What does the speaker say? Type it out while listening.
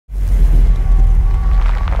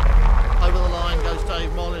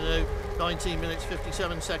19 minutes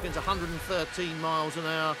 57 seconds, 113 miles an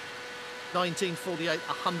hour. 1948,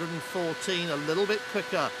 114, a little bit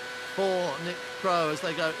quicker for Nick CROWE as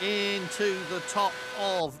they go into the top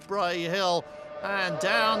of Bray Hill and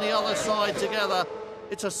down the other side together.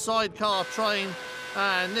 It's a sidecar train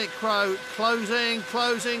and Nick CROWE closing.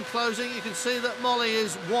 You can see that Moly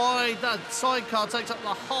is wide. That sidecar takes up the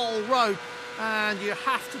whole road and you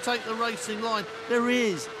have to take the racing line. There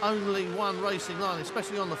is only one racing line,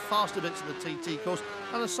 especially on the faster bits of the TT course,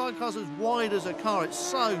 and the sidecar's as wide as a car. It's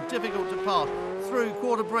so difficult to pass through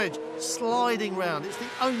Quarter Bridge, sliding round. It's the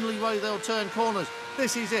only way they'll turn corners.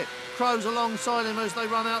 This is it. CROWE's alongside him as they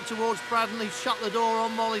run out towards Braddon. He's shut the door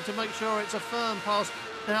on Moly to make sure it's a firm pass.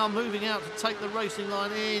 Now moving out to take the racing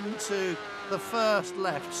line into the first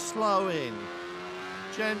left, slow in.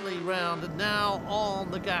 Gently round and now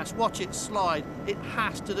on the gas. Watch it slide. It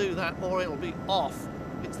has to do that or it'll be off.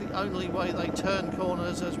 It's the only way they turn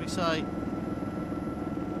corners, as we say.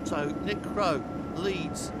 So Nick CROWE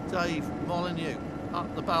leads Dave Molyneux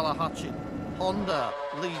up the Ballahutchin. Honda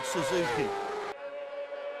leads Suzuki.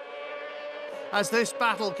 As this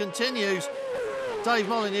battle continues, Dave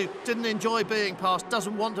Molyneux didn't enjoy being passed,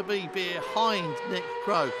 doesn't want to be behind Nick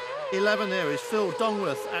CROWE. 11 there is Phil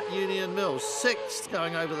Dongworth at Union Mills, 6th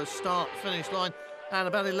going over the start-finish line, and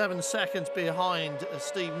about 11 seconds behind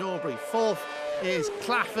Steve Norbury. 4th is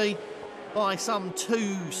Klaffi by some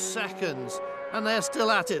 2 seconds, and they're still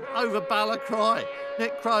at it over Ballacry.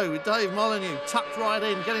 Nick CROWE with Dave Molyneux tucked right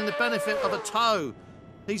in, getting the benefit of a tow.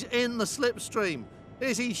 He's in the slipstream.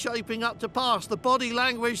 Is he shaping up to pass? The body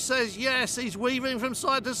language says yes. He's weaving from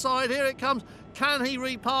side to side. Here it comes. Can he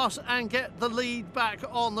repass and get the lead back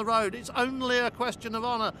on the road? It's only a question of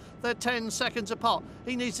honour. They're 10 seconds apart.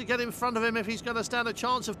 He needs to get in front of him if he's going to stand a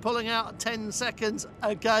chance of pulling out 10 seconds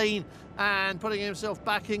again and putting himself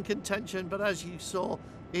back in contention. But as you saw,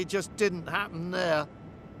 it just didn't happen there.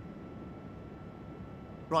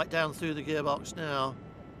 Right down through the gearbox now.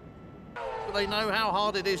 But they know how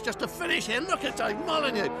hard it is just to finish here. Look at Dave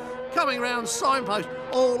Molyneux coming round signpost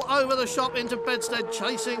all over the shop into Bedstead,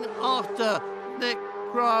 chasing after Nick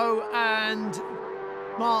CROWE and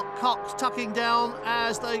Mark Cox, tucking down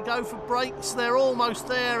as they go for brakes. They're almost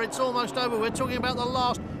there. It's almost over. We're talking about the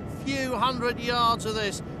last few hundred yards of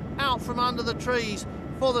this. Out from under the trees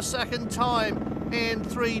for the second time in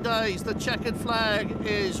 3 days. The checkered flag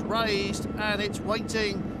is raised and it's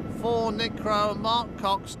waiting for Nick CROWE and Mark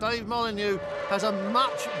Cox. Dave Molyneux has a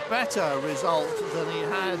much better result than he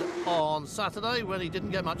had on Saturday when he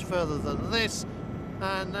didn't get much further than this.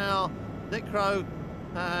 And now Nick CROWE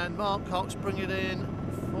and Mark Cox bring it in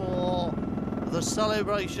for the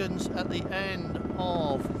celebrations at the end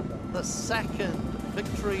of the second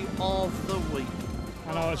victory of the week.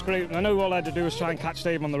 I know, it's great. I knew all I had to do was try and catch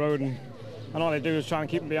Dave on the road, and all I do is try and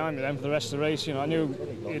keep him behind me then for the rest of the race. You know, I knew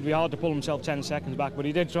it'd be hard to pull himself 10 seconds back, but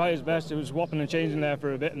he did try his best. It was whopping and changing there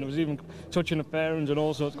for a bit, and there was even touching the fairings and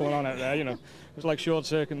all sorts going on out there. You know, it was like short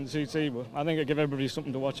circuit and CT, but I think it gave everybody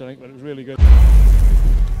something to watch. I think, but it was really good.